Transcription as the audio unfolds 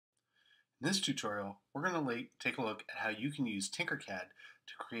In this tutorial, we're going to take a look at how you can use TinkerCad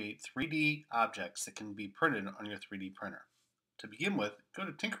to create 3D objects that can be printed on your 3D printer. To begin with, go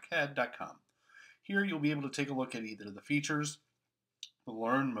to TinkerCad.com. Here you'll be able to take a look at either the features, the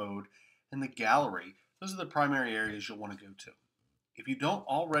Learn mode, and the gallery. Those are the primary areas you'll want to go to. If you don't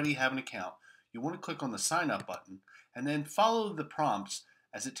already have an account, you want to click on the Sign Up button and then follow the prompts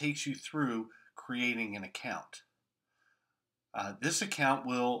as it takes you through creating an account. This account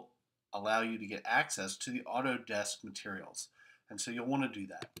will allow you to get access to the Autodesk materials, and so you'll want to do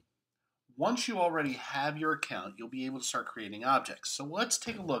that. Once you already have your account, you'll be able to start creating objects. So let's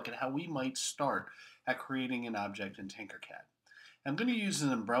take a look at how we might start at creating an object in TinkerCad. I'm going to use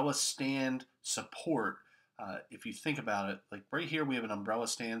an umbrella stand support. If you think about it, like right here we have an umbrella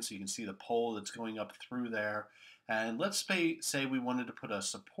stand, so you can see the pole that's going up through there. And let's say we wanted to put a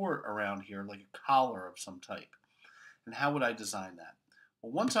support around here, like a collar of some type. And how would I design that?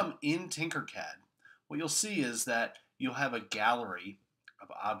 Well, once I'm in TinkerCad, what you'll see is that you'll have a gallery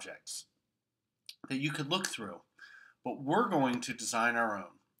of objects that you could look through. But we're going to design our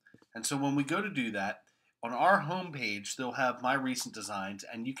own. And so when we go to do that, on our home page, they'll have my recent designs,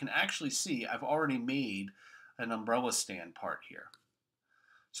 and you can actually see I've already made an umbrella stand part here.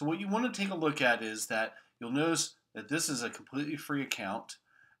 So what you want to take a look at is that you'll notice that this is a completely free account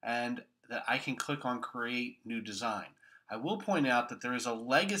and that I can click on Create New Design. I will point out that there is a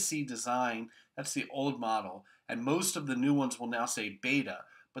legacy design, that's the old model, and most of the new ones will now say beta,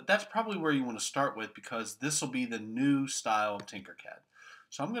 but that's probably where you want to start with because this will be the new style of TinkerCad.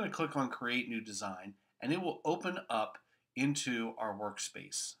 So I'm going to click on Create New Design, and it will open up into our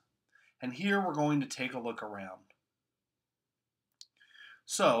workspace. And here we're going to take a look around.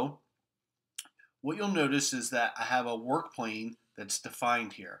 So what you'll notice is that I have a work plane that's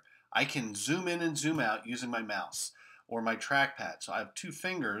defined here. I can zoom in and zoom out using my mouse or my trackpad. So I have two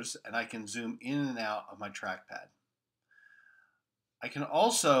fingers and I can zoom in and out of my trackpad. I can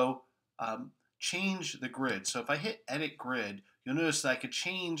also change the grid. So if I hit Edit Grid, you'll notice that I could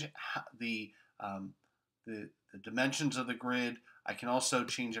change the dimensions of the grid. I can also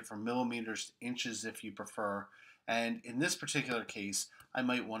change it from millimeters to inches if you prefer. And in this particular case, I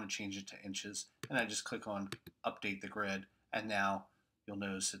might want to change it to inches. And I just click on Update the Grid. And now you'll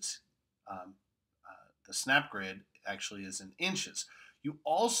notice it's the snap grid actually is in inches. You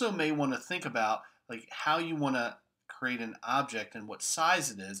also may want to think about like how you want to create an object and what size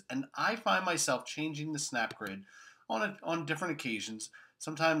it is. And I find myself changing the snap grid on different occasions.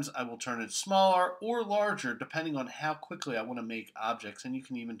 Sometimes I will turn it smaller or larger depending on how quickly I want to make objects, and you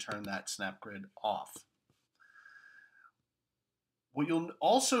can even turn that snap grid off. What you'll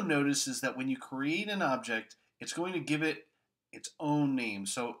also notice is that when you create an object, it's going to give it its own name.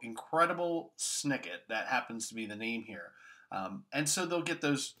 So Incredible Snicket, that happens to be the name here. And so they'll get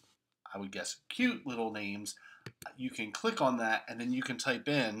those, I would guess, cute little names. You can click on that and then you can type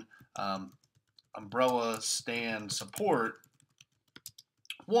in umbrella stand support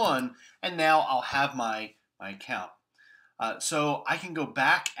 1, and now I'll have my account. So I can go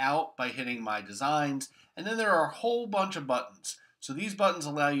back out by hitting my designs, and then there are a whole bunch of buttons. So these buttons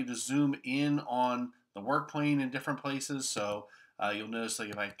allow you to zoom in on the work plane in different places. So you'll notice like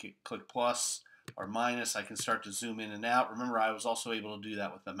if I click plus or minus, I can start to zoom in and out. Remember, I was also able to do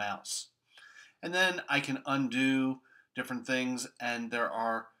that with the mouse. And then I can undo different things, and there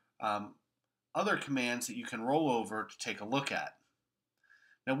are other commands that you can roll over to take a look at.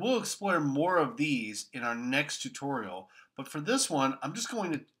 Now we'll explore more of these in our next tutorial, but for this one, I'm just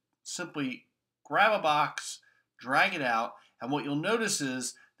going to simply grab a box, drag it out, and what you'll notice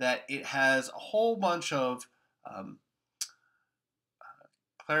is that it has a whole bunch of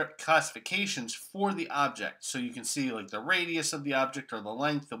classifications for the object. So you can see like the radius of the object or the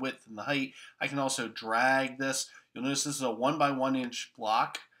length, the width, and the height. I can also drag this. You'll notice this is a 1 by 1 inch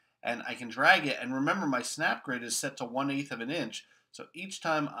block, and I can drag it. And remember, my snap grid is set to 1/8 of an inch. So each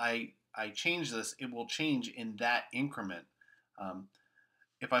time I change this, it will change in that increment.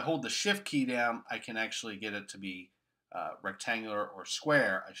 If I hold the Shift key down, I can actually get it to be rectangular or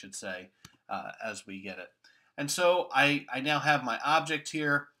square, I should say, as we get it. And so I now have my object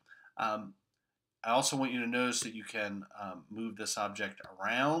here. I also want you to notice that you can move this object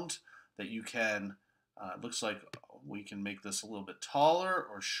around, that you can, looks like we can make this a little bit taller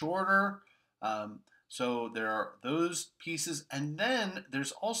or shorter. So there are those pieces, and then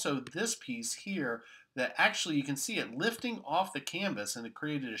there's also this piece here that actually you can see it lifting off the canvas, and it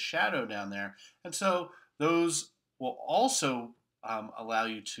created a shadow down there. And so those will also allow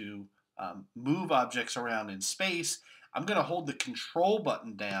you to move objects around in space. I'm going to hold the control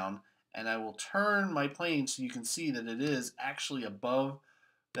button down, and I will turn my plane so you can see that it is actually above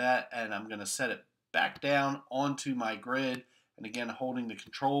that, and I'm going to set it back down onto my grid. And again, holding the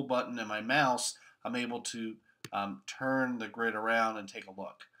control button and my mouse, I'm able to turn the grid around and take a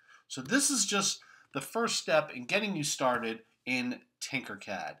look. So this is just the first step in getting you started in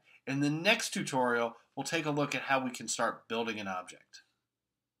TinkerCad. In the next tutorial, we'll take a look at how we can start building an object.